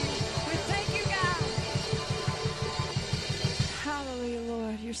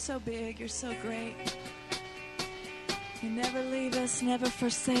so big. You're so great. You never leave us, never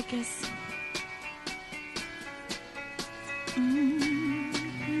forsake us.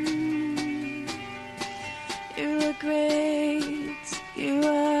 You are great. You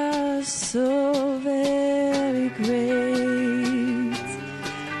are so very great.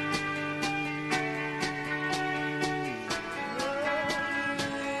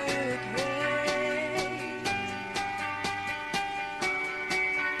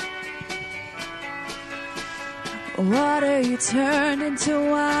 Water you turned into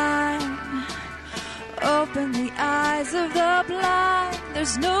wine. Open the eyes of the blind.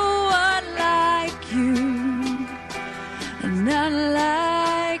 There's no one like you, and none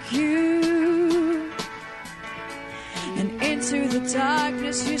like you. And into the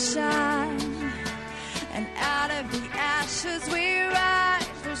darkness you shine, and out of the ashes we rise.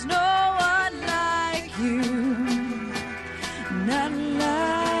 There's no one like you, none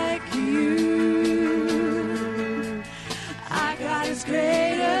like you. Our God is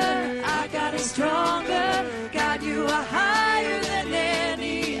greater, our God is stronger. God, you are higher than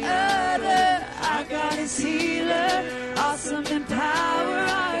any other. Our God is healer, awesome in power.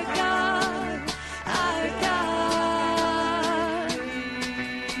 Our God, our God.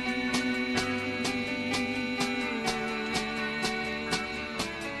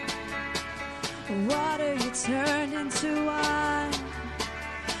 Water you turned into wine.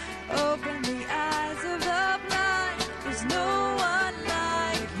 Open the eyes of the blind. There's no one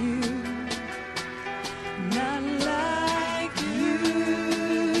like you, none like you.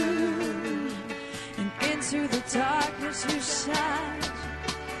 And into the darkness you shine,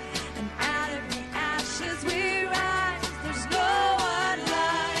 and out of the ashes we rise. There's no one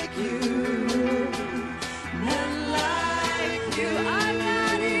like you, none like you.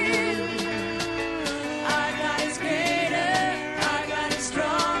 Our God is greater, our God is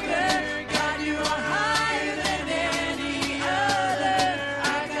stronger. God, you are higher than any other.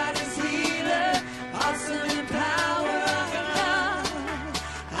 Our God is healer, awesome in power. Our God,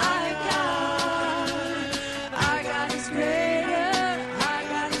 our God, our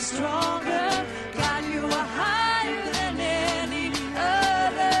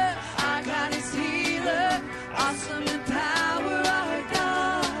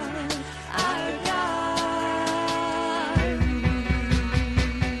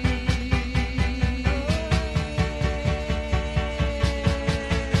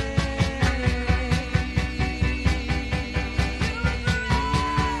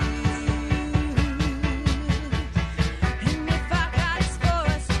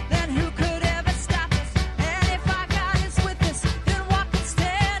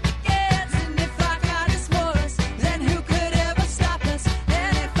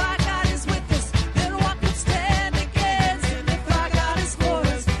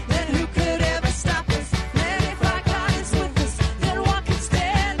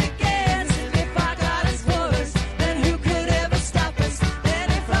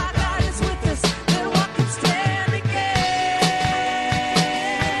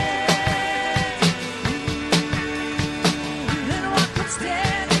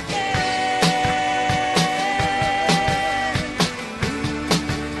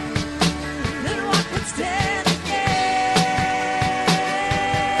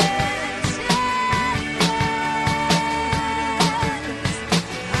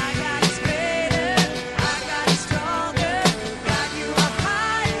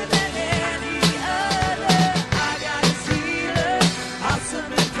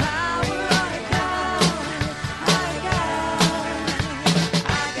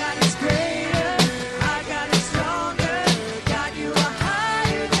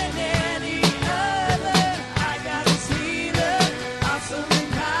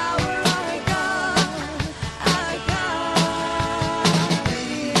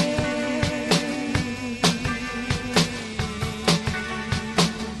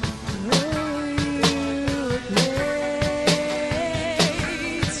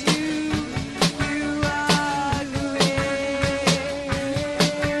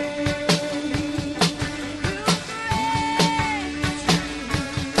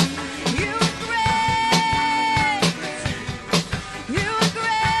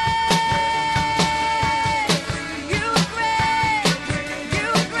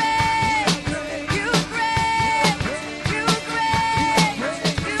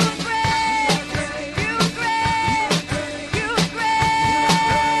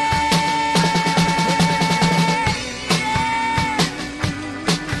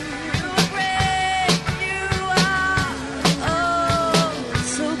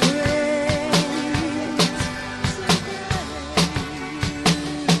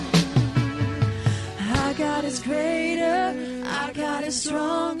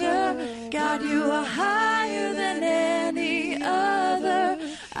are higher than any other.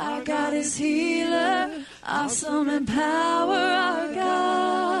 Our God is healer, awesome in power. Our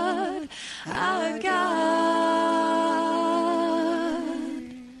God, our God.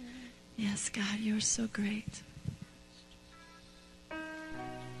 Yes, God, you are so great. I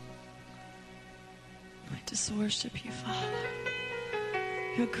just worship you, Father.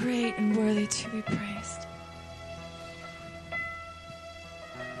 You're great and worthy to be praised.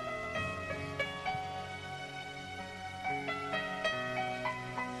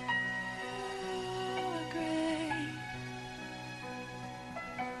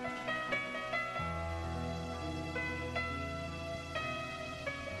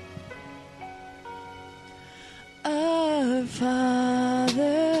 Our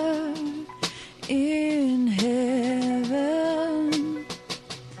Father in heaven,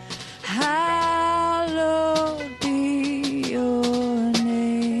 hallowed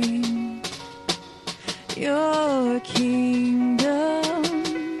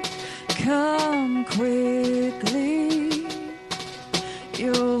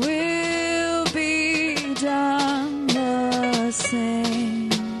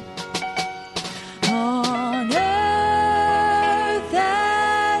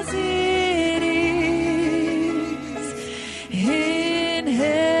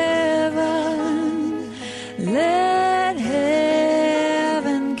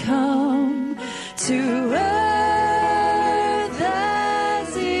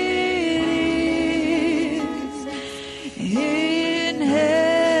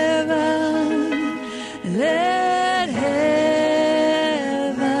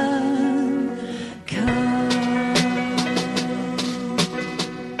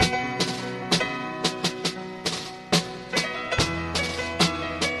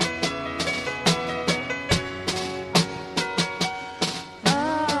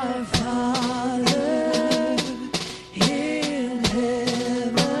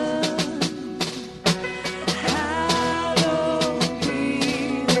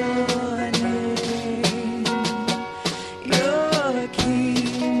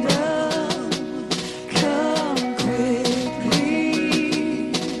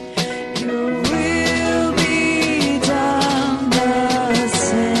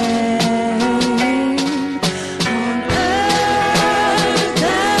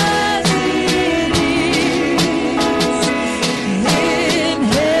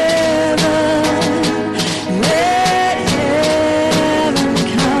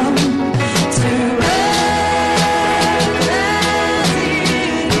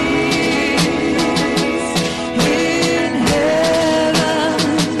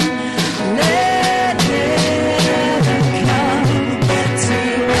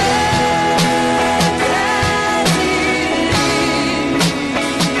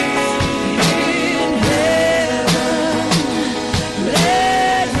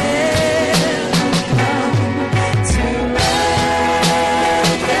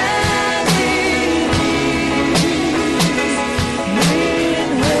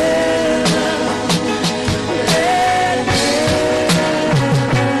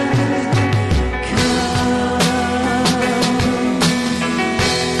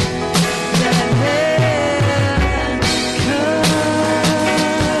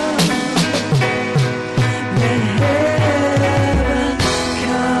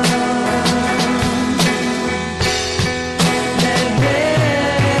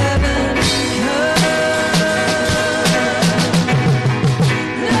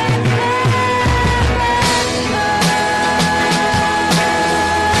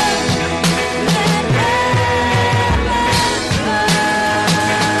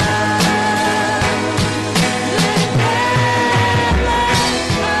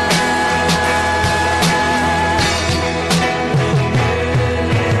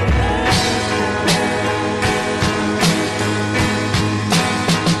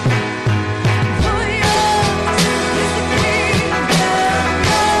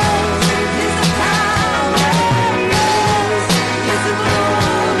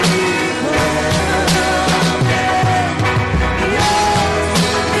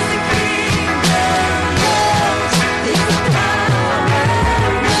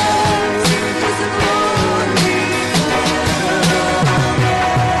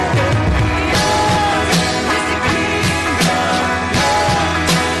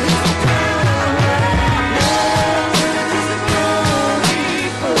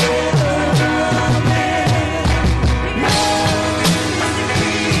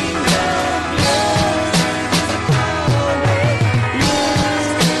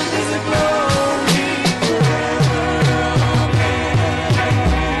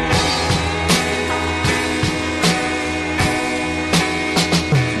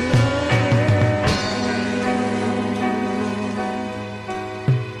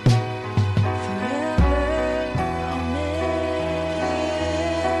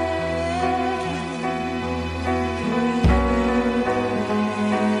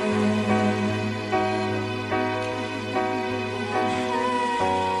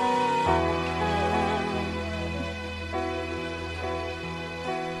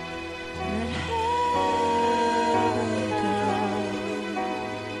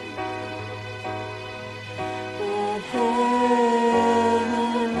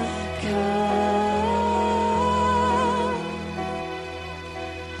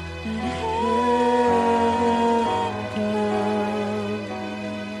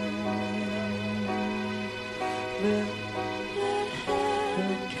Let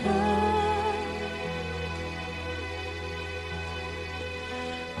heaven come.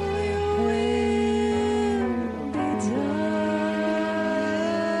 Oh, your will be done.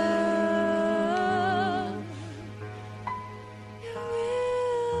 Your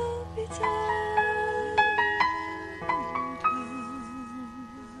will be done. Your will be done.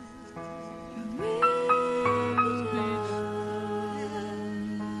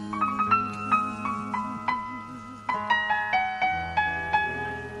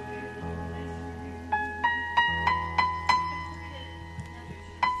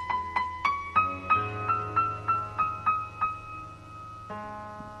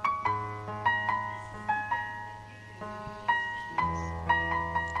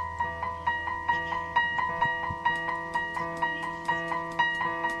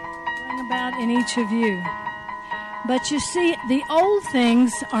 About in each of you. But you see, the old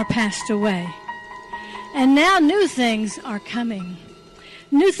things are passed away. And now new things are coming.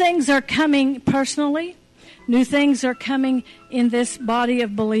 New things are coming personally. New things are coming in this body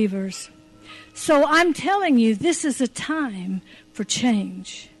of believers. So I'm telling you, this is a time for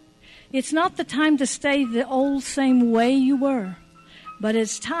change. It's not the time to stay the old same way you were. But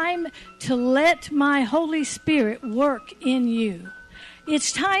it's time to let my Holy Spirit work in you.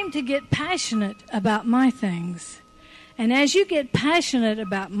 It's time to get passionate about my things. And as you get passionate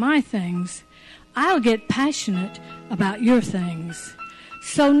about my things, I'll get passionate about your things.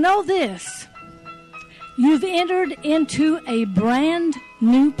 So know this. You've entered into a brand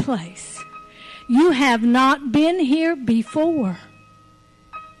new place. You have not been here before.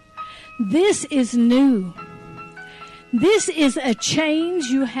 This is new. This is a change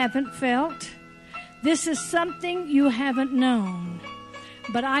you haven't felt. This is something you haven't known.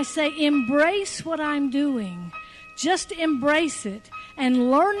 But I say embrace what I'm doing. Just embrace it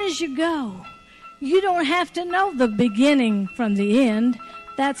and learn as you go. You don't have to know the beginning from the end.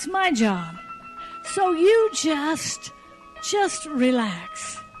 That's my job. So you just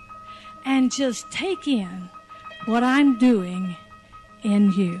relax and just take in what I'm doing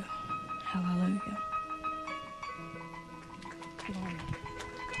in you. Hallelujah. Glory.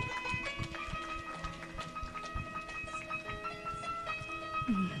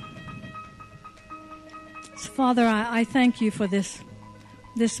 So Father, I thank you for this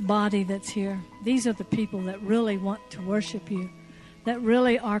body that's here. These are the people that really want to worship you, that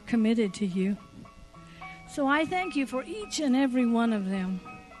really are committed to you. So I thank you for each and every one of them.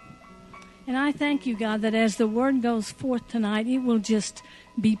 And I thank you, God, that as the word goes forth tonight, it will just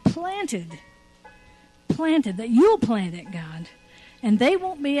be planted, that you'll plant it, God. And they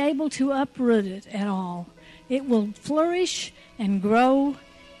won't be able to uproot it at all. It will flourish and grow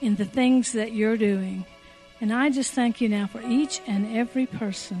in the things that you're doing. And I just thank you now for each and every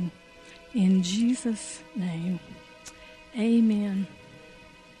person. In Jesus' name, amen.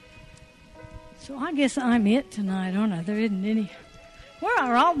 So I guess I'm it tonight, aren't I? There isn't any. Where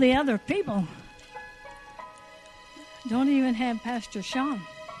are all the other people? Don't even have Pastor Sean.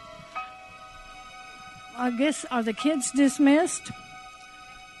 I guess, are the kids dismissed?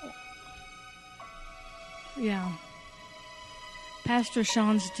 Yeah. Pastor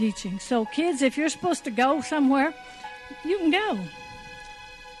Sean's teaching. So kids, if you're supposed to go somewhere, you can go.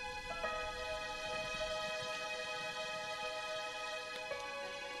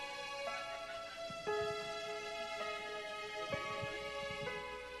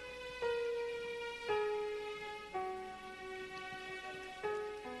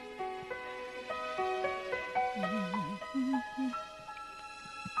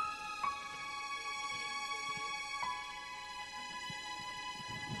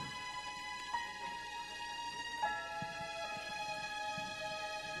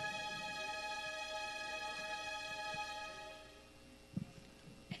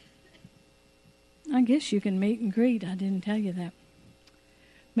 I guess you can meet and greet. I didn't tell you that.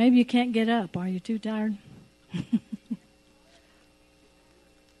 Maybe you can't get up. Are you too tired?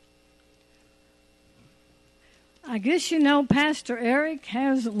 I guess you know Pastor Eric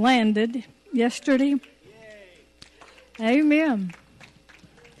has landed yesterday. Yay. Amen.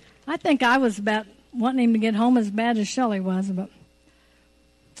 I think I was about wanting him to get home as bad as Shelley was, but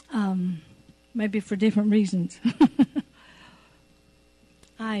maybe for different reasons.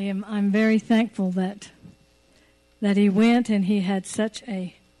 I'm very thankful that he went and he had such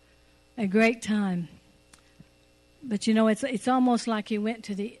a great time. But you know, it's almost like he went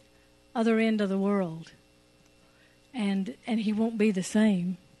to the other end of the world, and he won't be the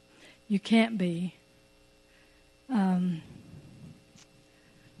same. You can't be.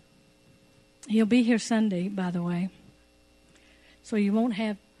 He'll be here Sunday, by the way. So you won't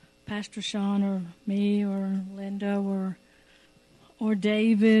have Pastor Sean or me or Linda or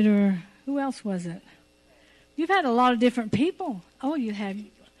David or who else was it? You've had a lot of different people. Oh, you had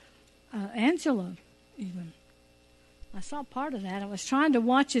Angela even. I saw part of that. I was trying to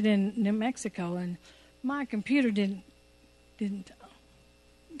watch it in New Mexico, and my computer didn't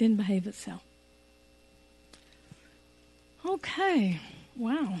behave itself. Okay,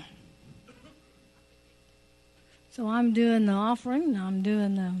 wow. So I'm doing the offering. I'm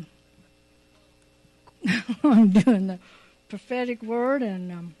doing the prophetic word,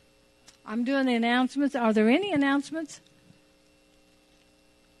 and I'm doing the announcements. Are there any announcements?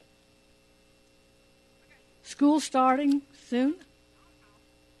 School starting soon?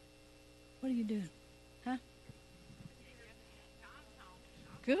 What are you doing? Huh?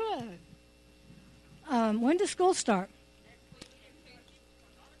 Good. When does school start?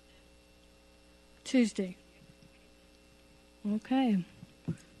 Tuesday. Okay.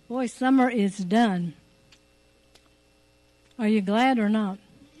 Boy, summer is done. Are you glad or not?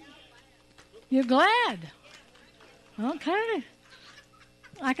 You're glad. Okay.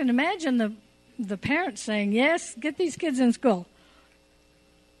 I can imagine the parents saying, yes, get these kids in school.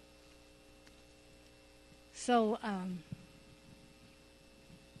 So,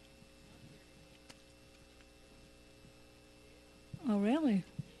 oh, really?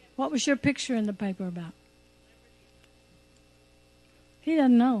 What was your picture in the paper about? He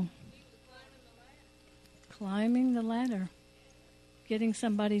doesn't know. Climbing the ladder. Getting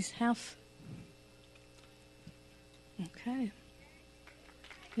somebody's house. Okay.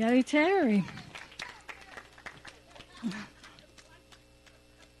 Yay, Terry.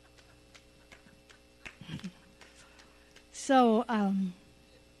 So,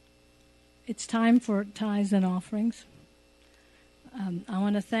 it's time for tithes and offerings. I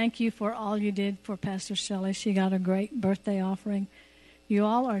want to thank you for all you did for Pastor Shelley. She got a great birthday offering. You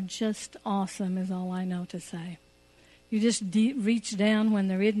all are just awesome, is all I know to say. You just reach down when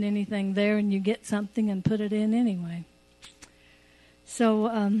there isn't anything there, and you get something and put it in anyway. So,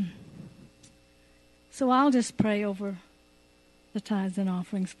 so I'll just pray over the tithes and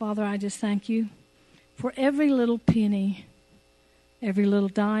offerings. Father, I just thank you for every little penny, every little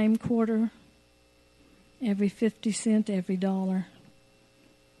dime, quarter, every 50 cent, every dollar,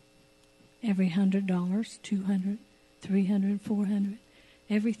 every $100, $200, $300, $400,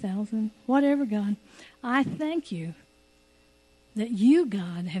 every $1,000, whatever, God. I thank you that you,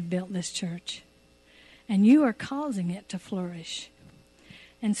 God, have built this church, and you are causing it to flourish.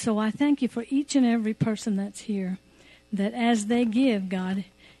 And so I thank you for each and every person that's here, that as they give, God,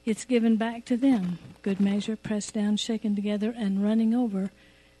 it's given back to them. Good measure, pressed down, shaken together, and running over.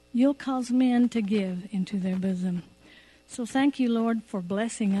 You'll cause men to give into their bosom. So thank you, Lord, for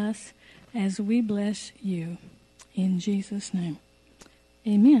blessing us as we bless you. In Jesus' name.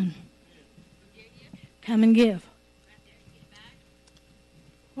 Amen. Come and give.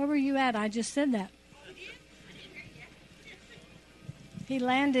 Where were you at? I just said that. He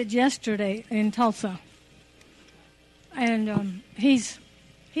landed yesterday in Tulsa. And he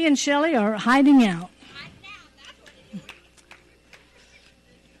and Shelley are hiding out.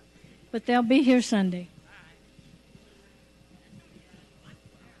 But they'll be here Sunday.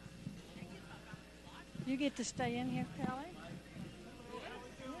 You get to stay in here, Kelly?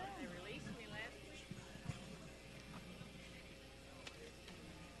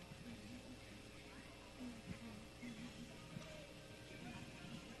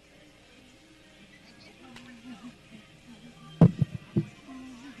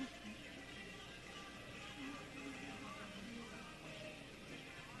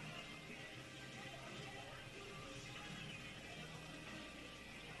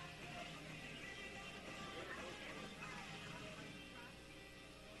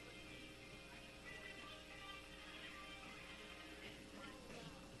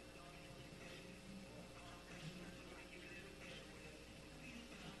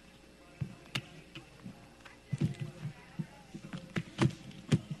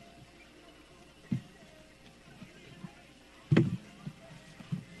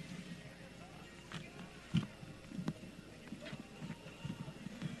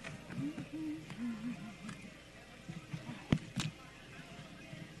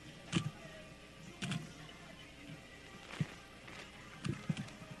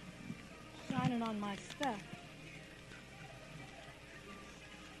 On my stuff.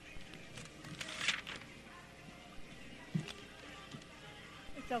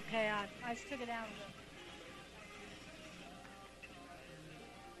 It's okay. I just took it out of the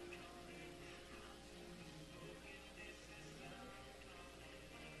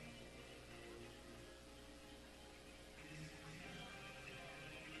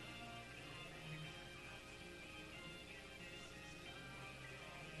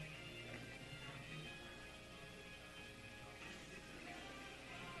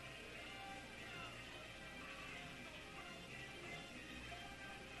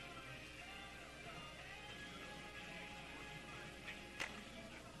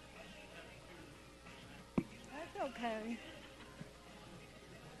Okay.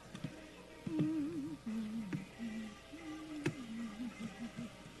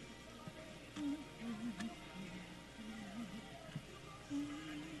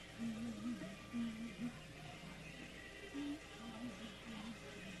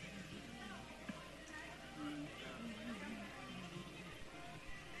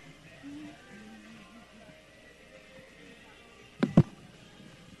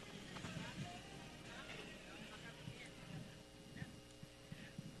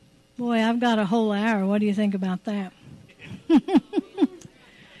 Boy, I've got a whole hour. What do you think about that?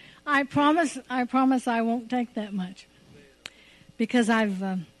 I promise I won't take that much. Because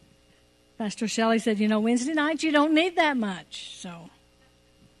Pastor Shelley said, Wednesday nights you don't need that much. So,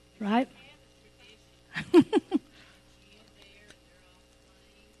 right?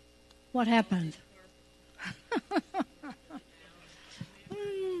 What happened?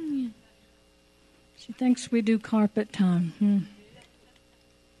 She thinks we do carpet time.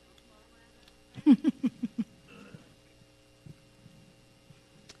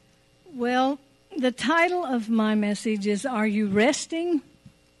 Well, the title of my message is, Are You Resting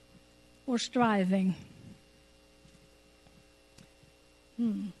or Striving?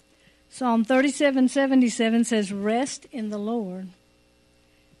 Psalm 37:77 says, Rest in the Lord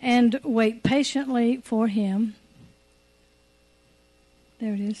and wait patiently for Him.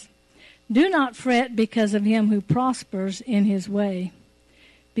 There it is. Do not fret because of him who prospers in his way,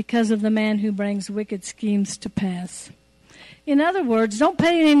 because of the man who brings wicked schemes to pass. In other words, don't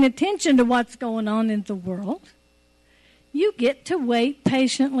pay any attention to what's going on in the world. You get to wait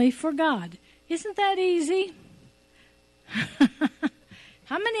patiently for God. Isn't that easy?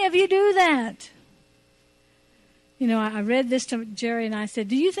 How many of you do that? I read this to Jerry and I said,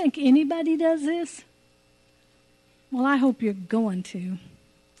 do you think anybody does this? Well, I hope you're going to.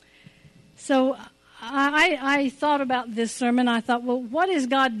 So I thought about this sermon. I thought, well, what is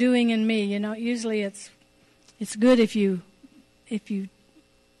God doing in me? Usually it's good if you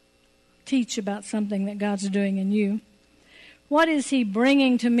teach about something that God's doing in you. What is He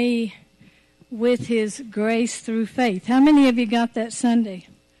bringing to me with His grace through faith? How many of you got that Sunday?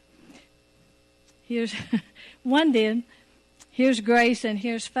 Here's one did. Here's grace and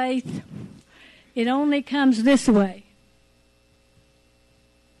here's faith. It only comes this way.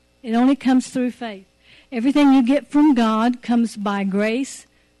 It only comes through faith. Everything you get from God comes by grace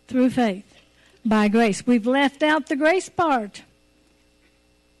through faith. By grace. We've left out the grace part.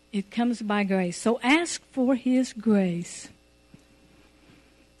 It comes by grace. So ask for His grace.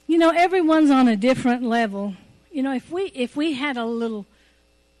 Everyone's on a different level. If we had a little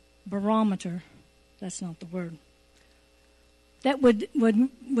barometer, that's not the word, that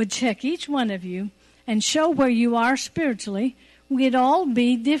would check each one of you and show where you are spiritually, we'd all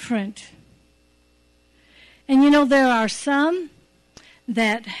be different. And there are some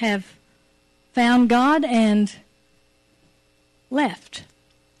that have found God and left.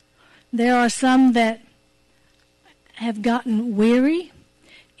 There are some that have gotten weary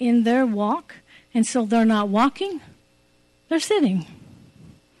in their walk, and so they're not walking, they're sitting.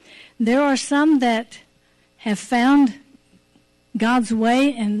 There are some that have found God's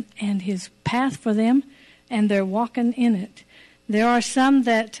way and His path for them, and they're walking in it. There are some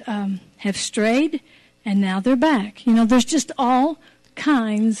that have strayed, and now they're back. There's just all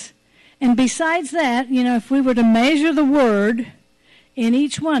kinds. And besides that, if we were to measure the word in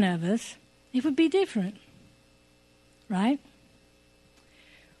each one of us, it would be different. Right?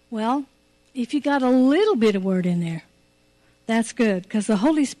 Well, if you got a little bit of word in there, that's good, because the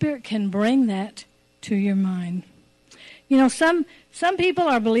Holy Spirit can bring that to your mind. Some people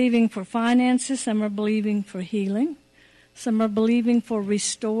are believing for finances, some are believing for healing, some are believing for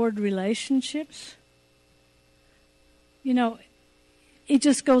restored relationships. It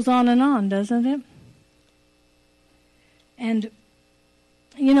just goes on, doesn't it? And,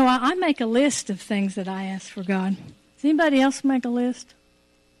 I make a list of things that I ask for God. Does anybody else make a list?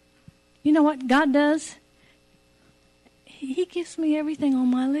 You know what God does? He gives me everything on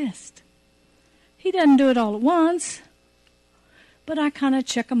my list. He doesn't do it all at once, but I kind of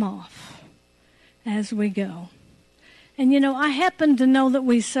check them off as we go. And, I happen to know that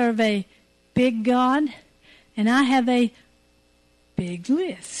we serve a big God, and I have a big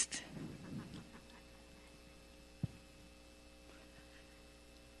list.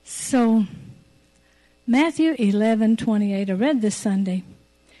 So, Matthew 11:28, I read this Sunday,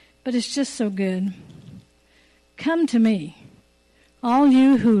 but it's just so good. Come to me, all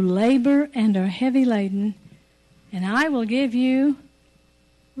you who labor and are heavy laden, and I will give you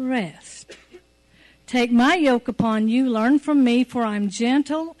rest. Take my yoke upon you, learn from me, for I'm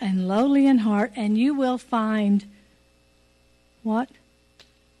gentle and lowly in heart, and you will find what?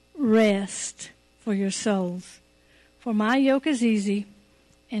 Rest for your souls. For my yoke is easy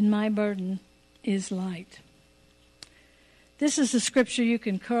and my burden is light. This is a scripture you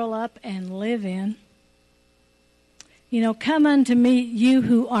can curl up and live in. You know, come unto me, you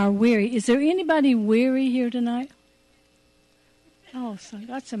who are weary. Is there anybody weary here tonight? Oh, so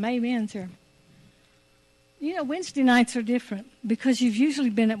got some amens here. You know, Wednesday nights are different because you've usually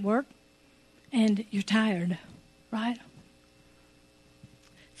been at work and you're tired, right?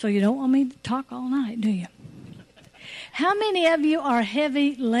 So you don't want me to talk all night, do you? How many of you are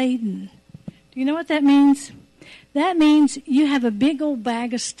heavy laden? Do you know what that means? That means you have a big old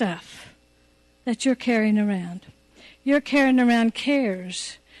bag of stuff that you're carrying around. You're carrying around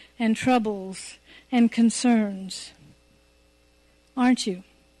cares and troubles and concerns, aren't you?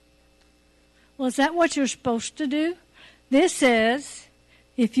 Well, is that what you're supposed to do? This says,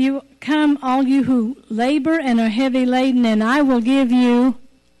 if you come, all you who labor and are heavy laden, and I will give you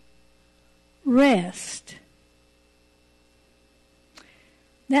rest.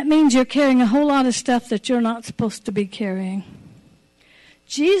 That means you're carrying a whole lot of stuff that you're not supposed to be carrying.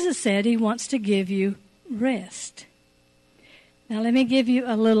 Jesus said he wants to give you rest. Now let me give you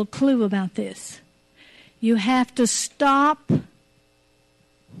a little clue about this. You have to stop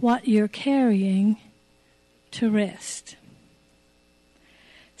what you're carrying to rest.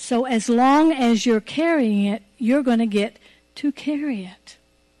 So as long as you're carrying it, you're going to get to carry it.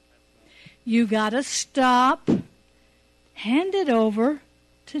 You got to stop, hand it over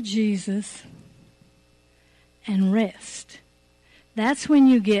to Jesus, and rest. That's when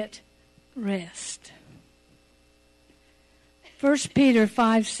you get rest. 1 Peter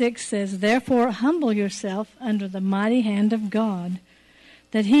 5:6 says, therefore humble yourself under the mighty hand of God,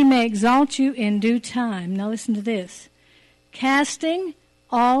 that he may exalt you in due time. Now listen to this. Casting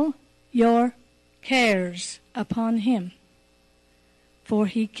all your cares upon him, for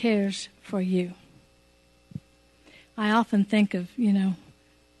he cares for you. I often think of,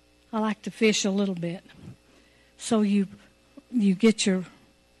 I like to fish a little bit. So you get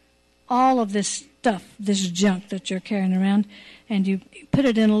all of this stuff, this junk that you're carrying around, and you put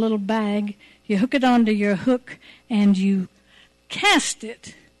it in a little bag, you hook it onto your hook, and you cast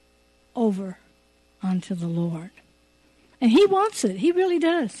it over onto the Lord. And he wants it. He really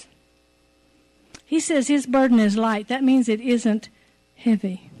does. He says his burden is light. That means it isn't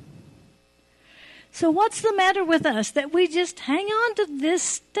heavy. So what's the matter with us that we just hang on to this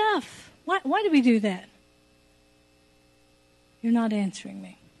stuff? Why do we do that? You're not answering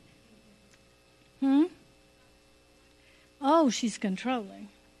me. Oh, she's controlling.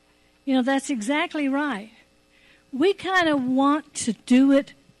 That's exactly right. We kind of want to do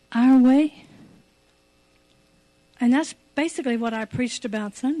it our way. And that's basically what I preached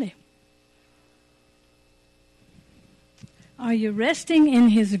about Sunday. Are you resting in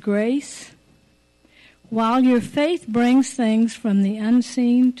his grace while your faith brings things from the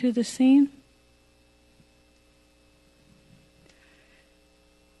unseen to the seen?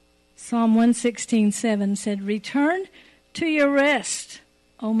 Psalm 116:7 said, return to your rest,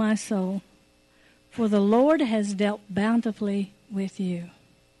 O my soul, for the Lord has dealt bountifully with you.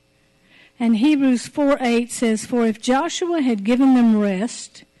 And Hebrews 4:8 says, for if Joshua had given them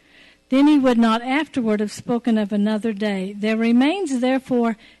rest, then he would not afterward have spoken of another day. There remains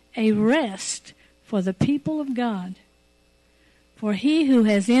therefore a rest for the people of God. For he who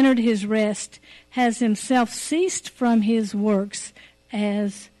has entered his rest has himself ceased from his works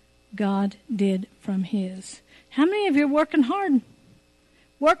as God did from his. How many of you are working hard?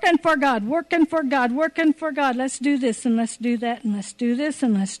 Working for God, working for God, working for God. Let's do this and let's do that and let's do this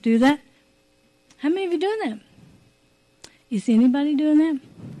and let's do that. How many of you doing that? Is anybody doing that?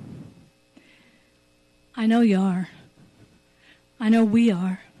 I know you are. I know we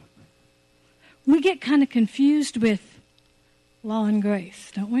are. We get kind of confused with law and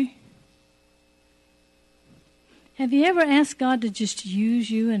grace, don't we? Have you ever asked God to just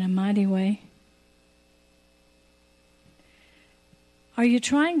use you in a mighty way? Are you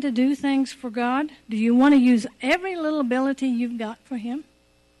trying to do things for God? Do you want to use every little ability you've got for him?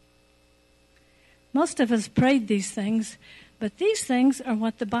 Most of us prayed these things, but these things are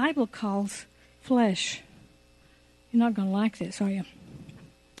what the Bible calls flesh. You're not going to like this, are you?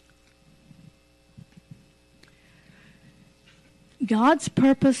 God's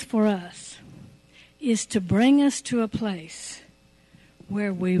purpose for us is to bring us to a place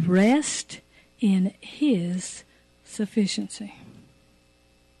where we rest in his sufficiency.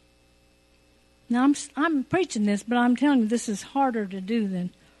 Now, I'm preaching this, but I'm telling you this is harder to do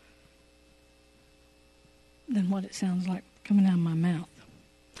than what it sounds like coming out of my mouth.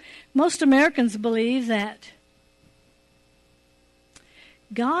 Most Americans believe that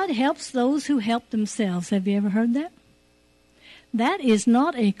God helps those who help themselves. Have you ever heard that? That is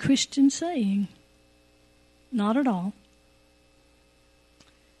not a Christian saying. Not at all.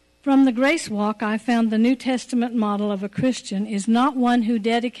 From the Grace Walk, I found the New Testament model of a Christian is not one who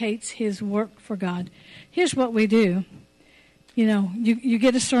dedicates his work for God. Here's what we do. You know, you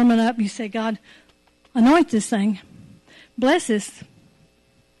get a sermon up, you say, God, anoint this thing. Bless this.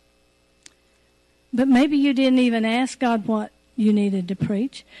 But maybe you didn't even ask God what you needed to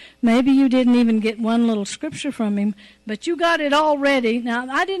preach. Maybe you didn't even get one little scripture from him, but you got it all ready. Now,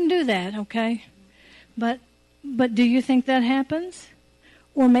 I didn't do that, okay? But do you think that happens?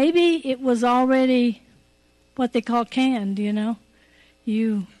 Or maybe it was already what they call canned, you know.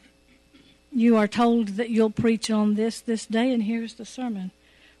 You are told that you'll preach on this day, and here's the sermon.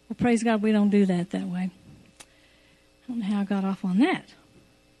 Well, praise God, we don't do that way. I don't know how I got off on that.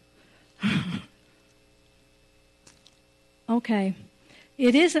 Okay.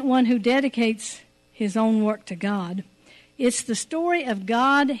 It isn't one who dedicates his own work to God. It's the story of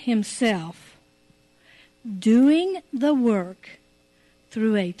God himself doing the work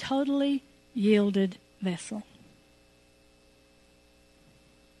through a totally yielded vessel.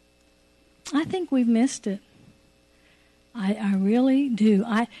 I think we've missed it. I really do.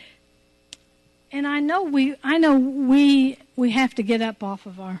 I know we have to get up off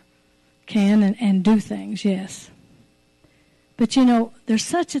of our can and do things, yes. But you know, there's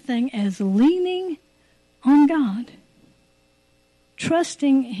such a thing as leaning on God,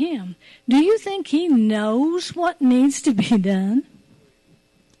 trusting him. Do you think he knows what needs to be done?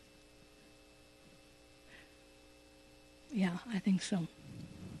 Yeah, I think so.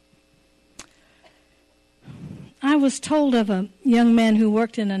 I was told of a young man who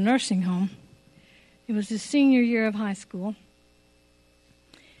worked in a nursing home. It was his senior year of high school.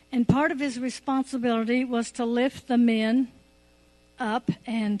 And part of his responsibility was to lift the men up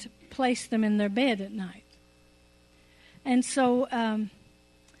and place them in their bed at night. And so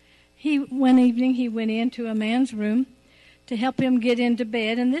one evening he went into a man's room to help him get into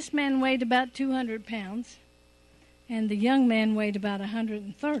bed. And this man weighed about 200 pounds. And the young man weighed about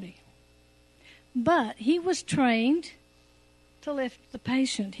 130. But he was trained to lift the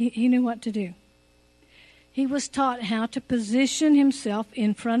patient. He knew what to do. He was taught how to position himself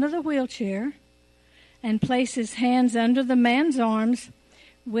in front of the wheelchair and place his hands under the man's arms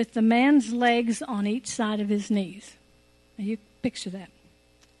with the man's legs on each side of his knees. Now you picture that.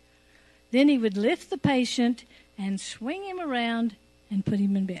 Then he would lift the patient and swing him around and put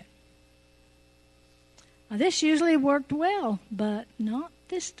him in bed. Now this usually worked well, but not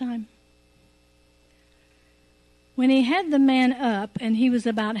this time. When he had the man up and he was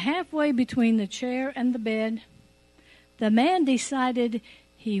about halfway between the chair and the bed, the man decided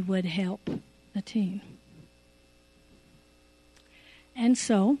he would help the team. And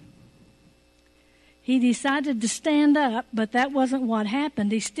so he decided to stand up, but that wasn't what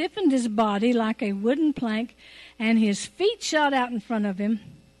happened. He stiffened his body like a wooden plank, and his feet shot out in front of him,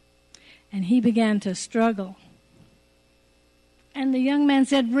 and he began to struggle. And the young man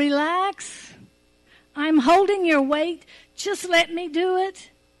said, "Relax. I'm holding your weight. Just let me do it."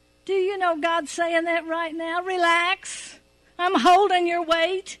 Do you know God's saying that right now? Relax. I'm holding your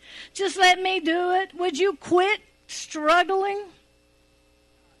weight. Just let me do it. Would you quit struggling?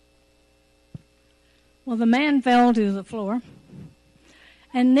 Well, the man fell to the floor.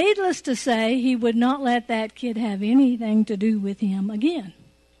 And needless to say, he would not let that kid have anything to do with him again.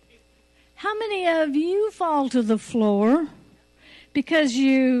 How many of you fall to the floor because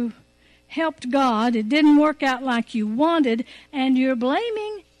you helped God, it didn't work out like you wanted, and you're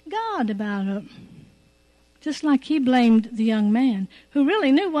blaming God about it? Just like he blamed the young man, who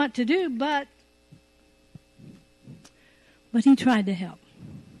really knew what to do, but he tried to help.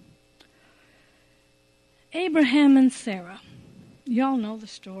 Abraham and Sarah. Y'all know the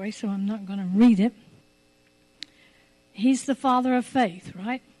story, so I'm not going to read it. He's the father of faith,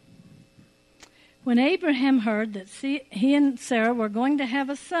 right? When Abraham heard that he and Sarah were going to have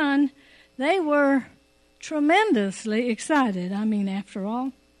a son, they were tremendously excited. I mean, after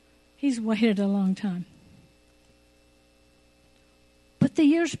all, he's waited a long time. But the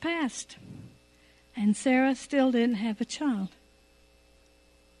years passed, and Sarah still didn't have a child.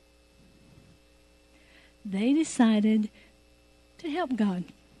 They decided to help God.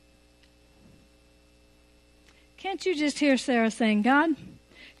 Can't you just hear Sarah saying, God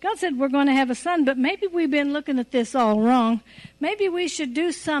said we're going to have a son, but maybe we've been looking at this all wrong. Maybe we should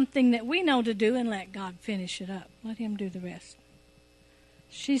do something that we know to do and let God finish it up. Let him do the rest.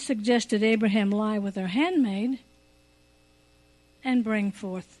 She suggested Abraham lie with her handmaid and bring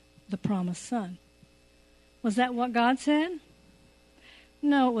forth the promised son. Was that what God said?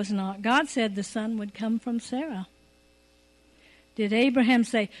 No, it was not. God said the son would come from Sarah. Did Abraham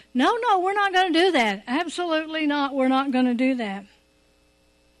say, no, we're not going to do that? Absolutely not, we're not going to do that.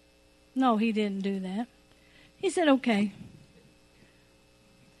 No, he didn't do that. He said, okay.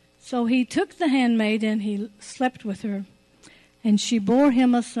 So he took the handmaid and he slept with her, and she bore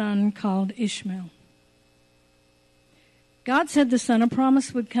him a son called Ishmael. God said the son of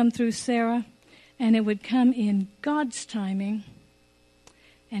promise would come through Sarah, and it would come in God's timing.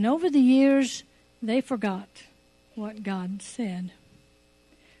 And over the years, they forgot what God said.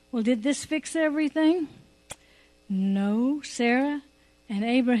 Well, did this fix everything? No. Sarah and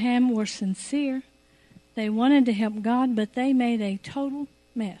Abraham were sincere. They wanted to help God, but they made a total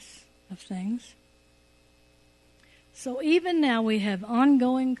mess of things. So even now we have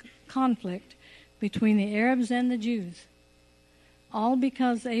ongoing conflict between the Arabs and the Jews, all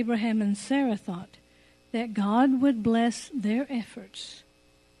because Abraham and Sarah thought that God would bless their efforts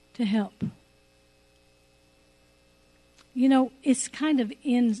to help. You know, it's kind of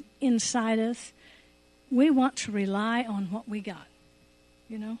inside us. We want to rely on what we got,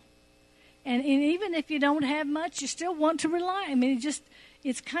 you know. And even if you don't have much, you still want to rely. I mean,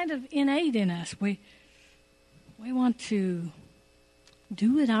 it's kind of innate in us. We want to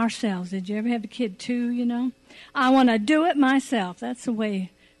do it ourselves. Did you ever have a kid too, you know? I want to do it myself. That's the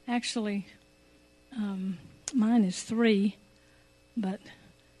way, actually, mine is 3, but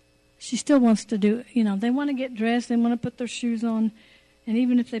she still wants to do it. You know, they want to get dressed, they want to put their shoes on, and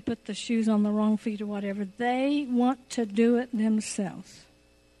even if they put the shoes on the wrong feet or whatever, they want to do it themselves.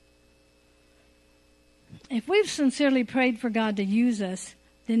 If we've sincerely prayed for God to use us,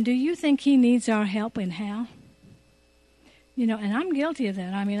 then do you think he needs our help, and how? You know, and I'm guilty of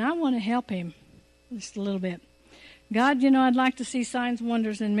that. I mean, I want to help him just a little bit. God, you know, I'd like to see signs,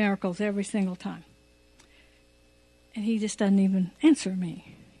 wonders, and miracles every single time. And he just doesn't even answer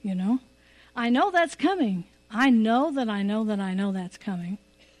me, you know. I know that's coming. I know that's coming.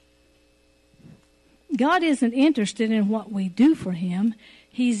 God isn't interested in what we do for him.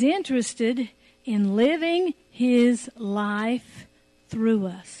 He's interested in living his life through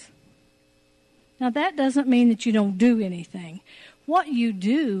us. Now, that doesn't mean that you don't do anything. What you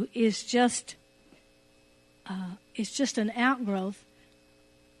do is just an outgrowth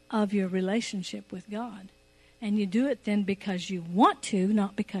of your relationship with God. And you do it then because you want to,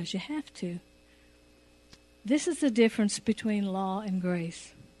 not because you have to. This is the difference between law and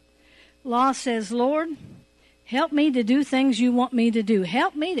grace. Law says, Lord, help me to do things you want me to do.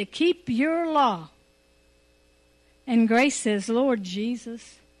 Help me to keep your law. And grace says, Lord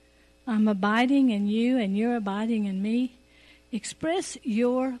Jesus, I'm abiding in you and you're abiding in me. Express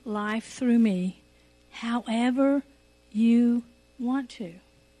your life through me however you want to.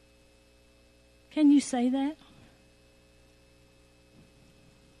 Can you say that?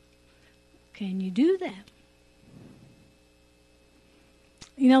 Can you do that?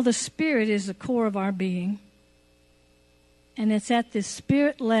 You know, the Spirit is the core of our being. And it's at this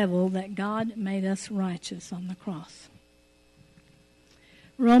Spirit level that God made us righteous on the cross.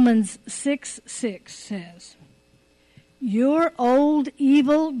 Romans 6:6 says, your old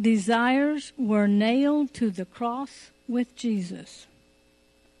evil desires were nailed to the cross with Jesus.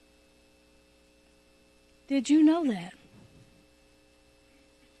 Did you know that?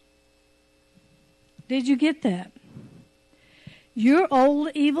 Did you get that? Your old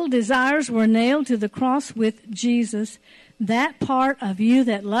evil desires were nailed to the cross with Jesus. That part of you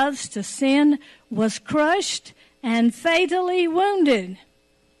that loves to sin was crushed and fatally wounded.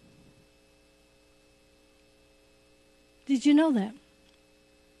 Did you know that?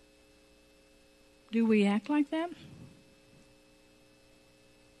 Do we act like that?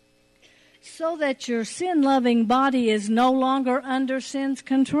 So that your sin-loving body is no longer under sin's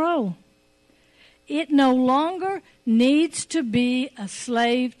control. It no longer needs to be a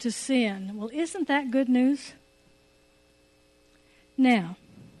slave to sin. Well, isn't that good news? Now,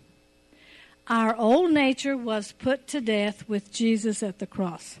 our old nature was put to death with Jesus at the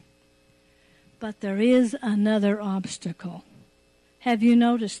cross. But there is another obstacle. Have you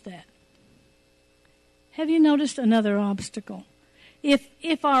noticed that? Have you noticed another obstacle?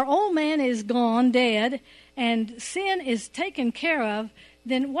 If our old man is gone, dead, and sin is taken care of,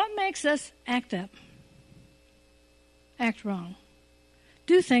 then what makes us act up? Act wrong.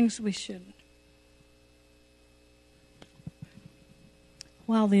 Do things we shouldn't.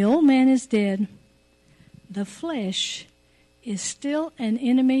 While the old man is dead, the flesh is still an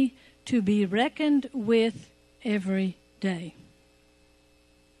enemy to be reckoned with every day.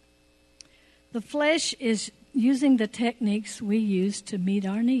 The flesh is using the techniques we use to meet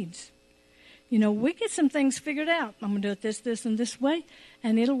our needs. We get some things figured out. I'm going to do it this, and this way,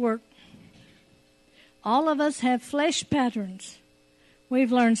 and it'll work. All of us have flesh patterns.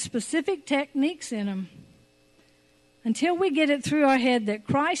 We've learned specific techniques in them. Until we get it through our head that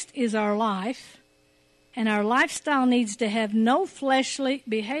Christ is our life, and our lifestyle needs to have no fleshly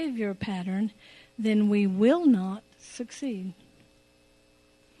behavior pattern, then we will not succeed.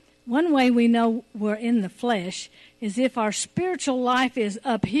 One way we know we're in the flesh is if our spiritual life is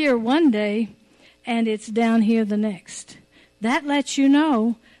up here one day and it's down here the next. That lets you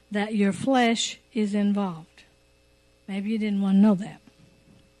know that your flesh is involved. Maybe you didn't want to know that.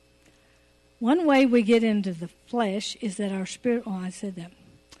 One way we get into the flesh is that our spirit... Oh, I said that.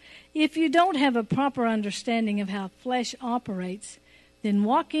 If you don't have a proper understanding of how flesh operates, then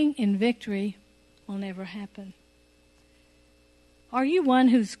walking in victory will never happen. Are you one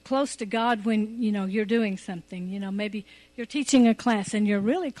who's close to God when, you're doing something? Maybe you're teaching a class and you're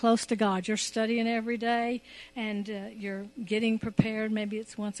really close to God. You're studying every day and you're getting prepared. Maybe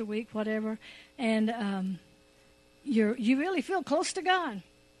it's once a week, whatever. And you really feel close to God.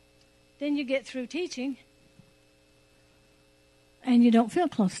 Then you get through teaching and you don't feel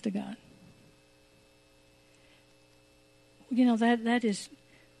close to God. That is,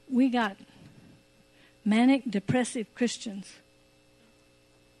 we got manic depressive Christians.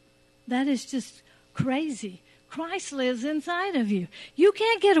 That is just crazy. Christ lives inside of you. You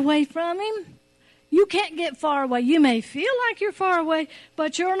can't get away from Him. You can't get far away. You may feel like you're far away,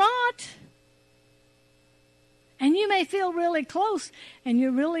 but you're not. And you may feel really close, and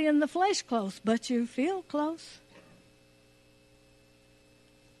you're really in the flesh close, but you feel close.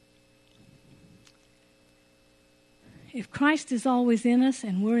 If Christ is always in us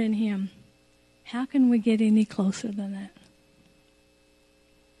and we're in Him, how can we get any closer than that?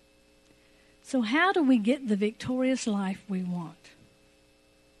 So how do we get the victorious life we want?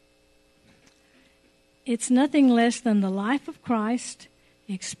 It's nothing less than the life of Christ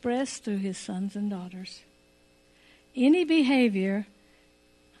expressed through His sons and daughters. Any behavior,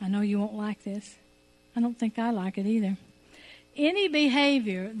 I know you won't like this. I don't think I like it either. Any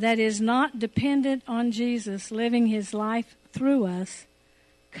behavior that is not dependent on Jesus living His life through us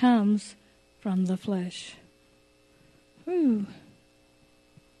comes from the flesh. Whew.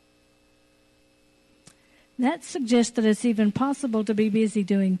 That suggests that it's even possible to be busy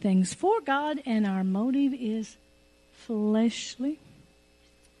doing things for God and our motive is fleshly.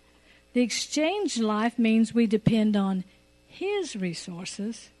 The exchange life means we depend on His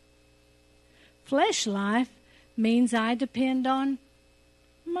resources. Flesh life means I depend on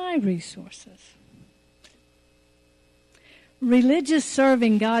my resources. Religious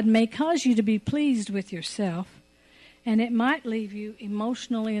serving God may cause you to be pleased with yourself, and it might leave you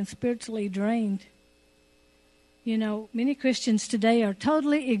emotionally and spiritually drained. Many Christians today are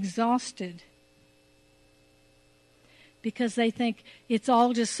totally exhausted because they think it's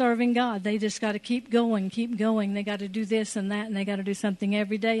all just serving God. They just got to keep going. They got to do this and that, and they got to do something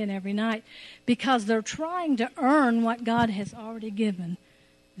every day and every night because they're trying to earn what God has already given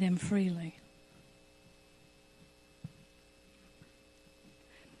them freely.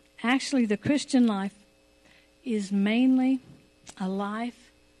 Actually, the Christian life is mainly a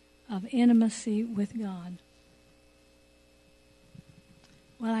life of intimacy with God.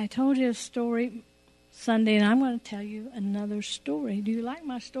 Well, I told you a story Sunday, and I'm going to tell you another story. Do you like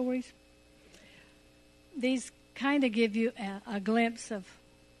my stories? These kind of give you a glimpse of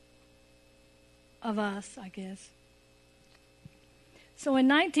us, I guess. So in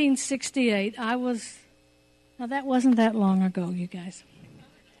 1968, now that wasn't that long ago, you guys.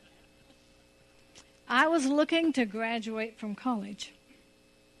 I was looking to graduate from college.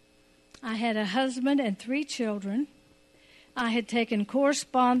 I had a husband and 3 children. I had taken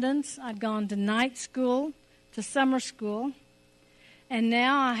correspondence. I'd gone to night school, to summer school, and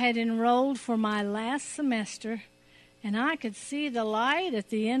now I had enrolled for my last semester, and I could see the light at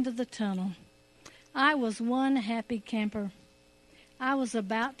the end of the tunnel. I was one happy camper. I was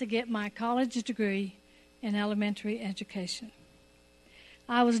about to get my college degree in elementary education.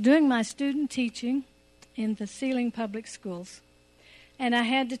 I was doing my student teaching in the Sealing Public Schools. And I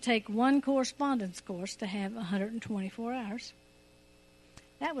had to take one correspondence course to have 124 hours.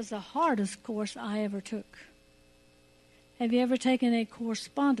 That was the hardest course I ever took. Have you ever taken a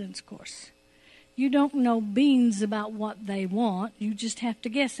correspondence course? You don't know beans about what they want. You just have to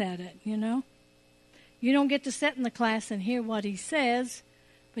guess at it, You don't get to sit in the class and hear what he says,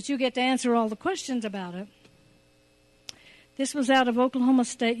 but you get to answer all the questions about it. This was out of Oklahoma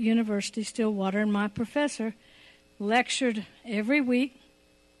State University, Stillwater, and my professor lectured every week,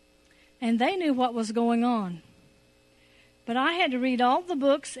 and they knew what was going on. But I had to read all the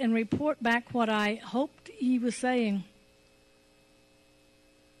books and report back what I hoped he was saying.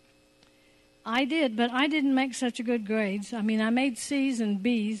 I did, but I didn't make such a good grades. I mean, I made C's and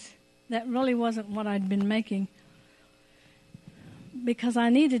B's. That really wasn't what I'd been making because I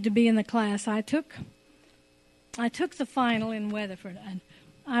needed to be in the class. I took the final in Weatherford, and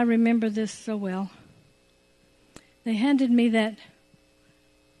I remember this so well. They handed me that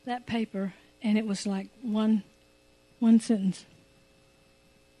paper, and it was like one sentence.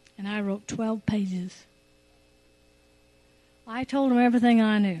 And I wrote 12 pages. I told them everything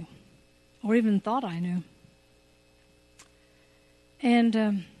I knew, or even thought I knew.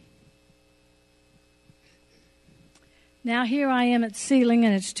 And now here I am at Sealing,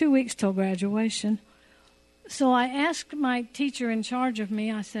 and it's 2 weeks till graduation. So I asked my teacher in charge of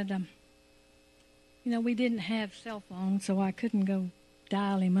me, I said, we didn't have cell phones, so I couldn't go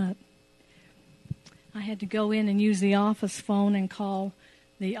dial him up. I had to go in and use the office phone and call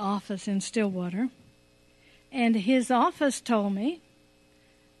the office in Stillwater. And his office told me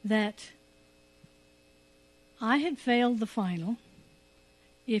that I had failed the final.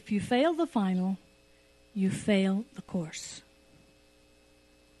 If you fail the final, you fail the course.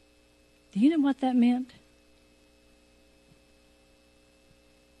 Do you know what that meant?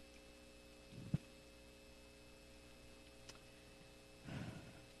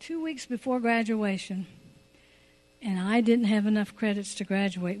 Two weeks before graduation, and I didn't have enough credits to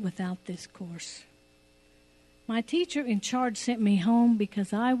graduate without this course. My teacher in charge sent me home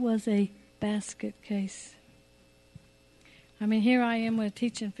because I was a basket case. I mean, here I am with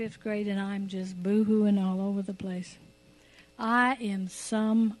teaching 5th grade, and I'm just boo-hooing all over the place. I am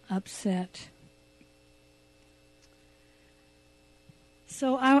some upset.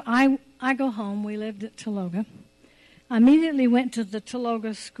 So I go home. We lived at Tologa. I immediately went to the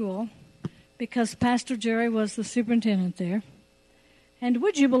Tologa school because Pastor Jerry was the superintendent there. And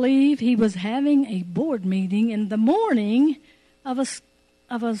would you believe he was having a board meeting in the morning of a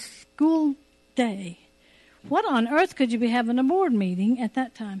school day? What on earth could you be having a board meeting at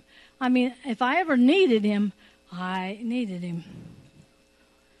that time? I mean, if I ever needed him, I needed him.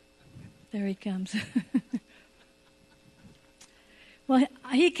 There he comes. Well,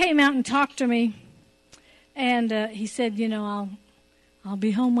 he came out and talked to me, and he said, I'll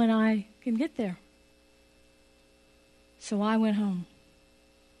be home when I can get there. So I went home.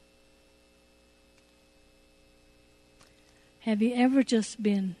 Have you ever just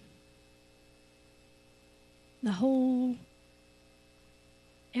been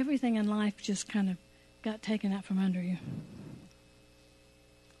everything in life just kind of got taken out from under you?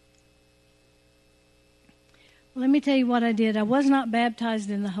 Well, let me tell you what I did. I was not baptized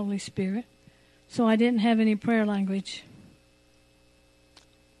in the Holy Spirit, so I didn't have any prayer language.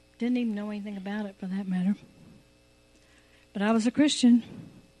 Didn't even know anything about it, for that matter. But I was a Christian.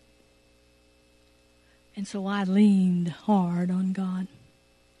 And so I leaned hard on God.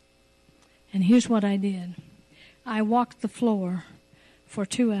 And here's what I did. I walked the floor for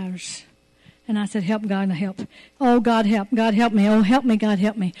 2 hours. And I said, help, God, help. Oh, God, help. God, help me. Oh, help me, God,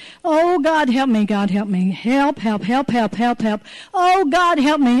 help me. Oh, God, help me. God, help me. Help, help, help, help, help, help. Oh, God,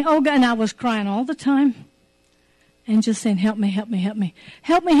 help me. Oh, God. And I was crying all the time. And just saying, help me, help me, help me.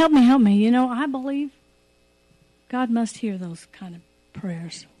 Help me, help me, help me. I believe God must hear those kind of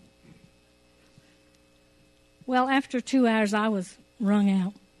prayers. Well, after 2 hours, I was wrung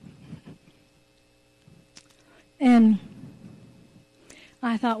out. And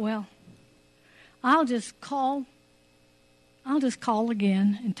I thought, well, I'll just call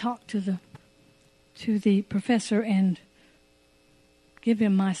again and talk to the professor and give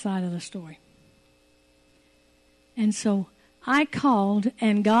him my side of the story. And so I called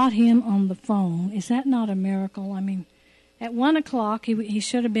and got him on the phone. Is that not a miracle? I mean, at 1 o'clock, he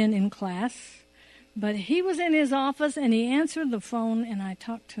should have been in class. But he was in his office, and he answered the phone, and I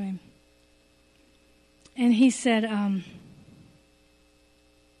talked to him. And he said,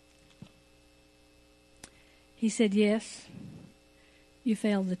 yes, you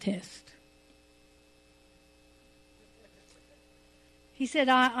failed the test. He said,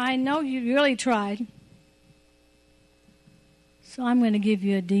 I know you really tried, so I'm going to give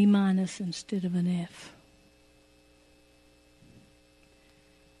you a D- instead of an F.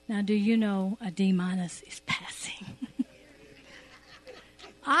 Now, do you know a D- is passing?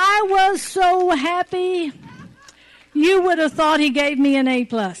 I was so happy. You would have thought he gave me an A+.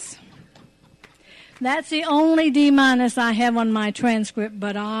 That's the only D- I have on my transcript,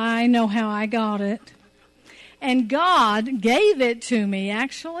 but I know how I got it. And God gave it to me,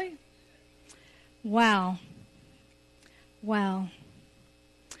 actually. Wow. I'd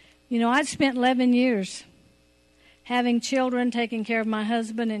spent 11 years having children, taking care of my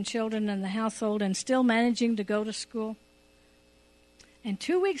husband and children and the household, and still managing to go to school. And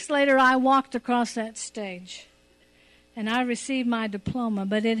 2 weeks later, I walked across that stage, and I received my diploma,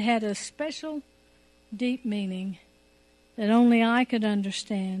 but it had a special, deep meaning that only I could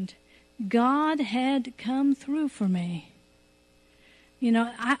understand. God had come through for me. You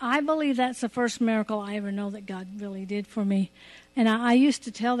know, I believe that's the first miracle I ever know that God really did for me. And I used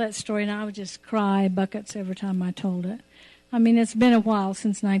to tell that story, and I would just cry buckets every time I told it. I mean, it's been a while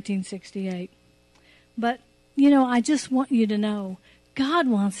since 1968. But, you know, I just want you to know, God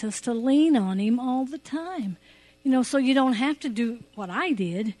wants us to lean on Him all the time. You know, so you don't have to do what I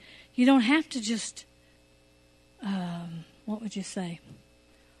did. You don't have to just, what would you say?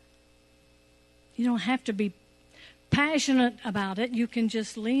 You don't have to be passionate about it. You can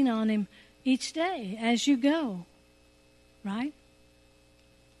just lean on Him each day as you go, right?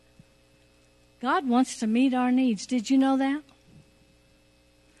 God wants to meet our needs. Did you know that?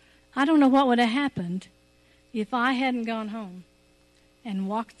 I don't know what would have happened if I hadn't gone home and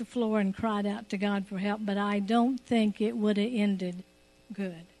walked the floor and cried out to God for help, but I don't think it would have ended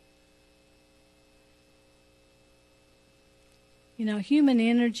good. You know, human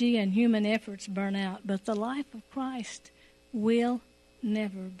energy and human efforts burn out, but the life of Christ will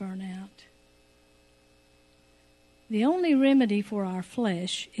never burn out. The only remedy for our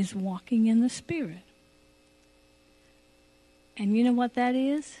flesh is walking in the Spirit. And you know what that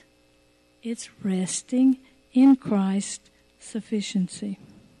is? It's resting in Christ's sufficiency.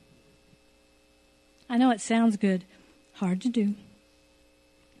 I know it sounds good, hard to do.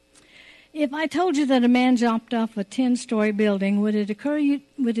 If I told you that a man jumped off a 10-story building, would it occur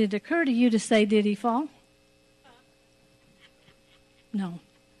to you to say, did he fall? No.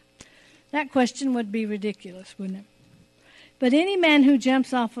 That question would be ridiculous, wouldn't it? But any man who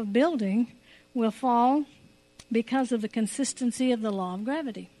jumps off a building will fall because of the consistency of the law of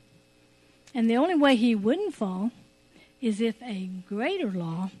gravity. And the only way he wouldn't fall is if a greater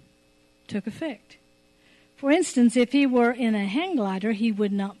law took effect. For instance, if he were in a hang glider, he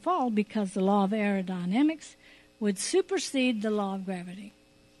would not fall because the law of aerodynamics would supersede the law of gravity.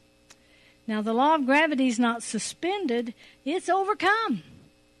 Now, the law of gravity is not suspended, it's overcome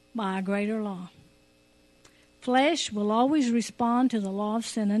by a greater law. Flesh will always respond to the law of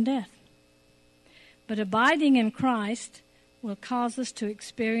sin and death. But abiding in Christ will cause us to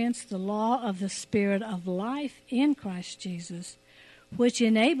experience the law of the Spirit of life in Christ Jesus, which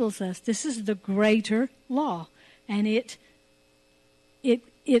enables us. This is the greater law, and it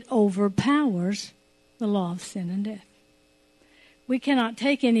overpowers the law of sin and death. We cannot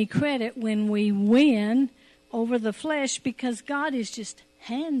take any credit when we win over the flesh because God is just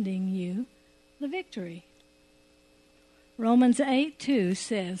handing you the victory. Romans 8:2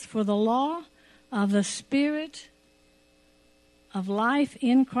 says, "For the law of the Spirit of life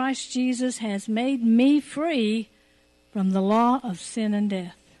in Christ Jesus has made me free from the law of sin and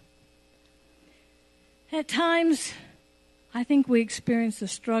death." At times, I think we experience the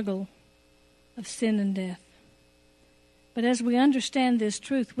struggle of sin and death. But as we understand this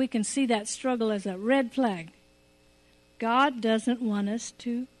truth, we can see that struggle as a red flag. God doesn't want us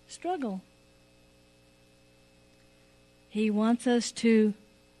to struggle. He wants us to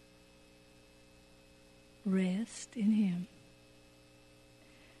rest in Him.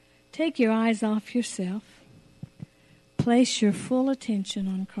 Take your eyes off yourself. Place your full attention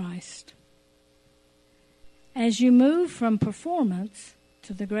on Christ. As you move from performance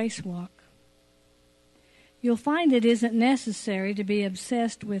to the grace walk, you'll find it isn't necessary to be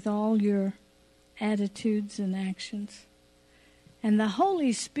obsessed with all your attitudes and actions. And the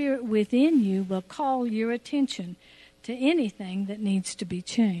Holy Spirit within you will call your attention to anything that needs to be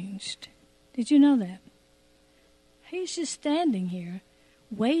changed. Did you know that? He's just standing here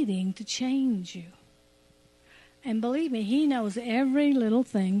waiting to change you. And believe me, He knows every little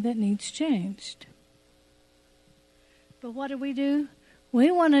thing that needs changed. But what do?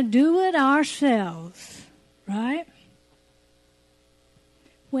 We want to do it ourselves, right?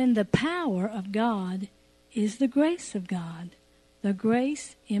 When the power of God is the grace of God. The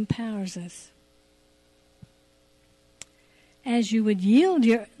grace empowers us. As you would yield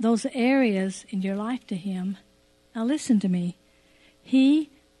those areas in your life to Him, now listen to me, He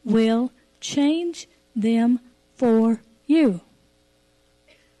will change them for you.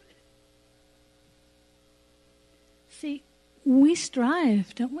 See, we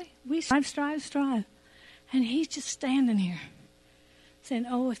strive, don't we? We strive. And He's just standing here saying,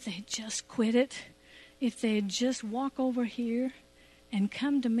 oh, if they'd just quit it, if they'd just walk over here and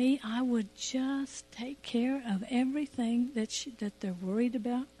come to me, I would just take care of everything that they're worried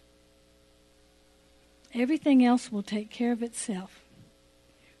about. Everything else will take care of itself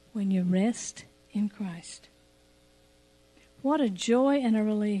when you rest in Christ. What a joy and a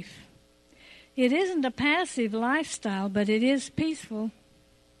relief. It isn't a passive lifestyle, but it is peaceful.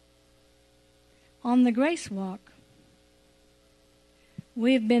 On the grace walk,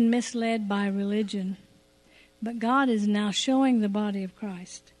 we have been misled by religion, but God is now showing the body of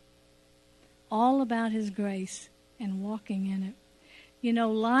Christ all about His grace and walking in it. You know,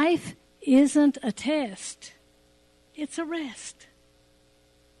 life isn't a test. It's a rest.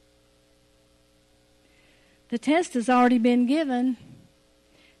 The test has already been given,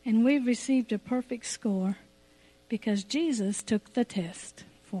 and we've received a perfect score because Jesus took the test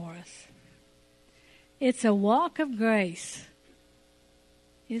for us. It's a walk of grace.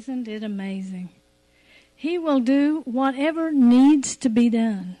 Isn't it amazing? He will do whatever needs to be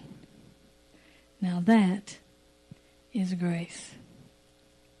done. Now that is grace.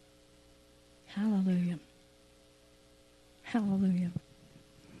 Hallelujah. Hallelujah.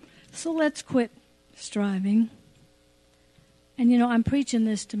 So let's quit striving. And you know, I'm preaching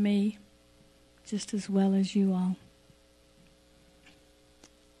this to me just as well as you all.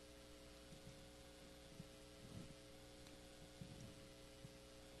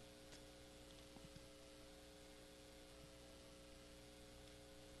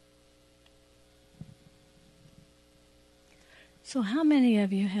 So how many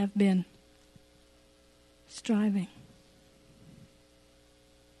of you have been striving?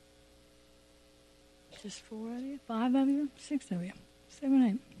 Just 4 of you? 5 of you? 6 of you?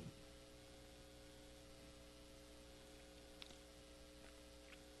 7,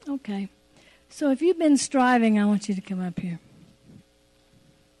 8. Okay. So if you've been striving, I want you to come up here.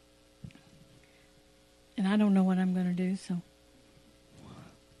 And I don't know what I'm going to do, so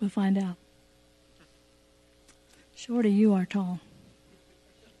we'll find out. Shorty, you are tall.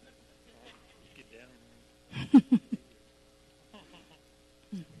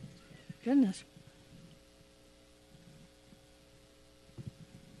 Goodness.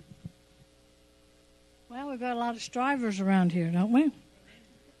 Well, we've got a lot of strivers around here, don't we?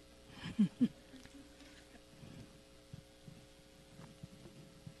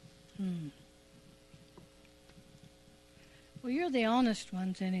 Well, you're the honest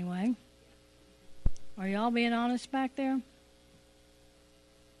ones anyway. Are y'all being honest back there?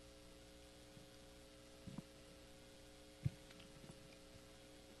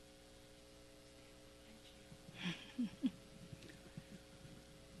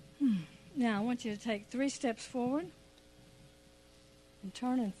 Now, I want you to take 3 steps forward and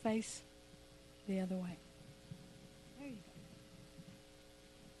turn and face the other way. There you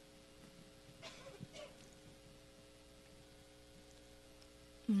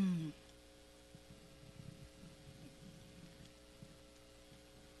go.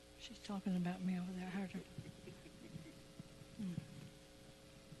 She's talking about me over there. I heard her.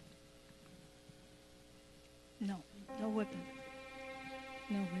 No whipping.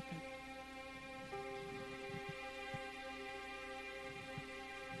 No whipping.